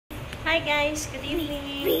Hi guys, good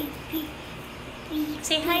evening.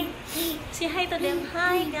 Say hi. Say hi to them.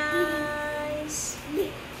 Hi guys.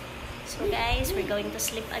 So guys, we're going to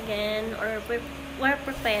sleep again, or we're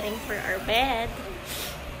preparing for our bed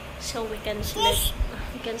so we can sleep.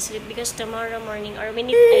 We can sleep because tomorrow morning, or I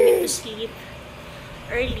need to sleep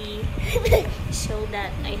early so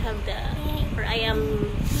that I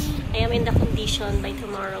am in the condition by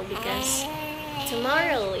tomorrow, because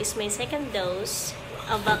tomorrow is my second dose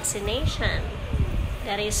of vaccination.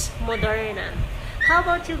 That is Moderna. How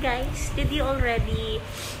about you guys? Did you already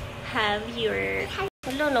have your...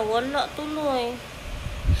 Wala tuloy.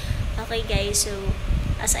 Okay guys, so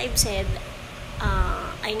as I've said,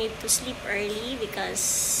 I need to sleep early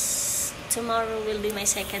because tomorrow will be my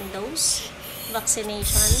second dose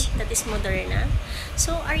vaccination, that is Moderna.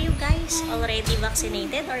 So are you guys already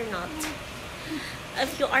vaccinated or not?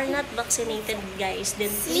 If you are not vaccinated guys,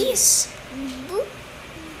 then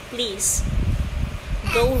please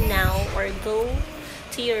go now, or go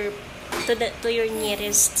to your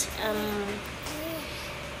nearest health.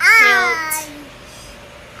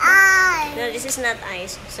 No, this is not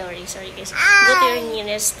eyes. Sorry guys. Go to your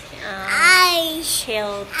nearest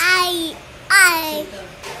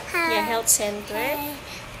health center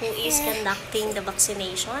who is conducting the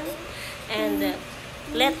vaccination, and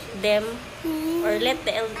let them, or let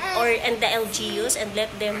the LGUs, and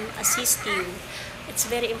let them assist you. It's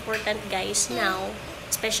very important guys now,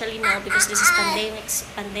 especially now, because this is pandemic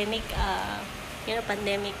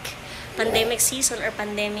season, or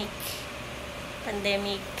pandemic,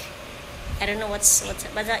 I don't know what's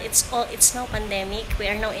but it's now pandemic. We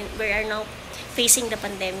are now facing the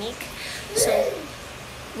pandemic. So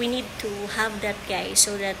we need to have that guys,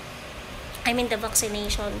 so that the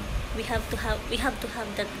vaccination, we have to have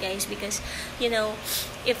that guys, because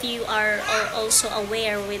if you are also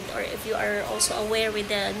aware with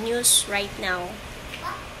the news right now,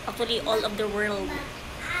 actually all of the world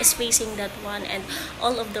is facing that one, and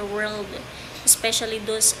all of the world, especially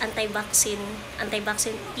those anti-vaccine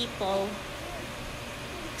people.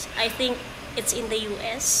 I think it's in the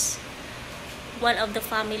US, one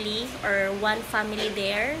family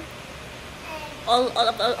there,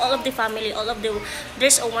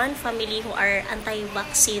 there's one family who are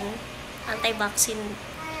anti-vaccine,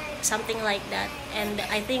 something like that, and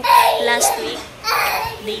I think last week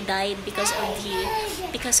they died because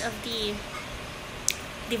of the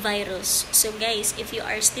virus. So guys, if you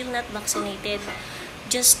are still not vaccinated,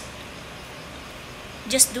 just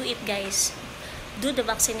do it guys. Do the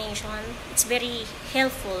vaccination. It's very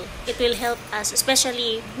helpful. It will help us,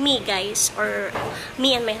 especially me guys, or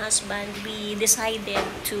me and my husband. We decided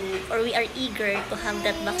to, or we are eager to have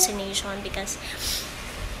that vaccination because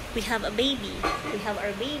we have a baby. We have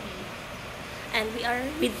our baby, and we are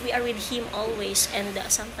with him always. And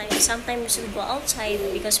sometimes we go outside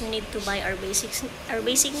because we need to buy our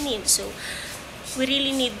basic needs. So we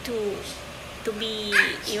really need to be,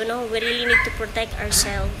 we really need to protect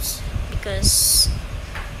ourselves, because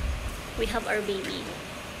we have our baby,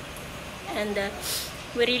 and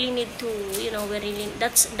we really need to,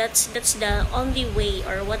 that's the only way,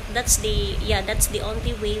 or that's the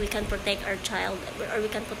only way we can protect our child, or we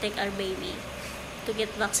can protect our baby, to get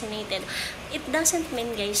vaccinated. It doesn't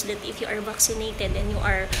mean guys that if you are vaccinated and you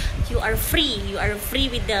are free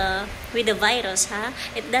with the virus,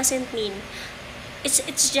 it doesn't mean.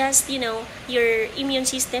 It's just, your immune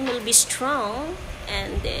system will be strong,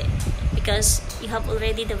 and because you have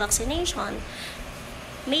already the vaccination,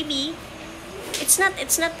 maybe it's not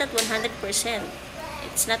that 100%.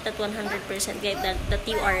 It's not that 100% that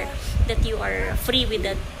you are free with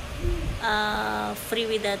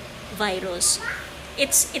that virus.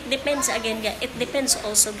 It depends again. It depends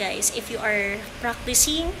also guys, if you are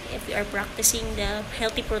practicing the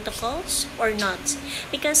healthy protocols or not.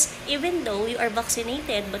 Because even though you are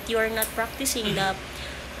vaccinated but you are not practicing the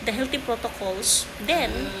healthy protocols,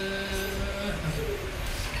 then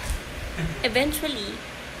eventually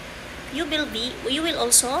you will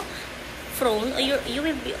also prone, or you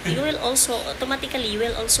will also automatically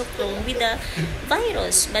prone with the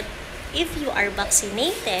virus. But if you are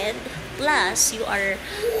vaccinated plus you are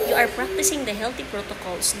practicing the healthy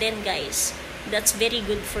protocols, then guys, that's very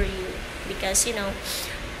good for you, because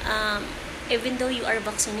even though you are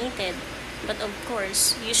vaccinated, but of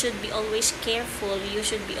course you should be always careful, you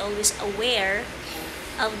should be always aware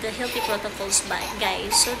of the healthy protocols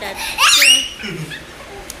guys, so that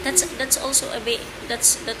that's also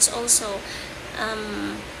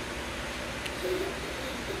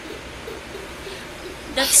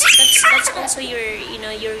that's also your, you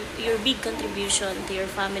know, your big contribution to your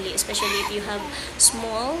family, especially if you have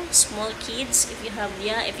small kids, if you have,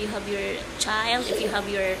 yeah, if you have your child, if you have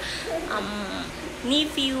your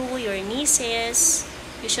nephew, your nieces.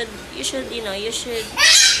 You should you know, you should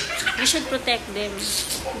protect them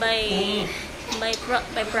by by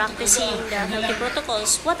practicing the healthy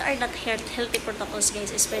protocols. What are that healthy protocols,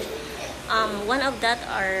 guys? Especially one of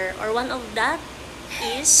that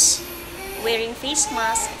is wearing face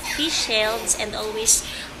mask, face shields, and always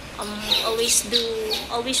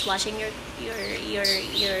washing your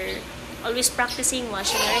always practicing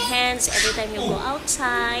washing your hands every time you go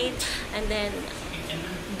outside, and then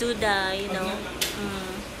do the, you know,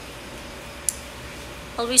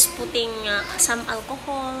 always putting some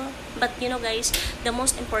alcohol. But you know, guys, the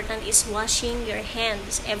most important is washing your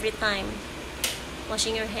hands every time.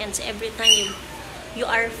 Washing your hands every time you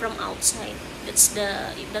are from outside. That's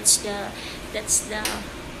the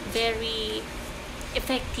very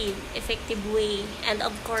effective way. And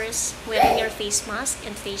of course, wearing your face mask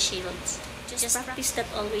and face shields. Just practice that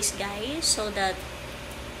always, guys, so that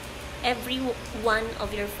every one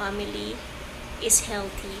of your family is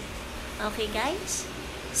healthy. Okay, guys?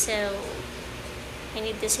 So I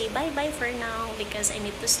need to say bye-bye for now because I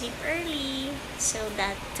need to sleep early so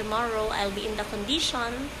that tomorrow I'll be in the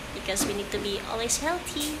condition, because we need to be always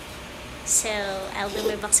healthy. So I'll do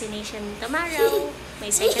my vaccination tomorrow, my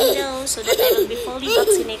second dose, so that I will be fully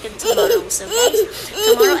vaccinated tomorrow. So guys,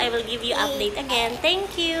 tomorrow I will give you update again.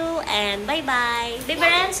 Thank you and bye-bye. Baby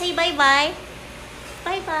Ren, say bye-bye.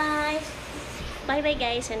 Bye-bye. Bye-bye,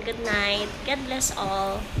 guys, and good night. God bless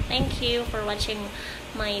all. Thank you for watching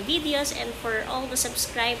my videos and for all the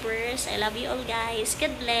subscribers. I love you all, guys.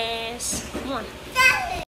 God bless. Mwah.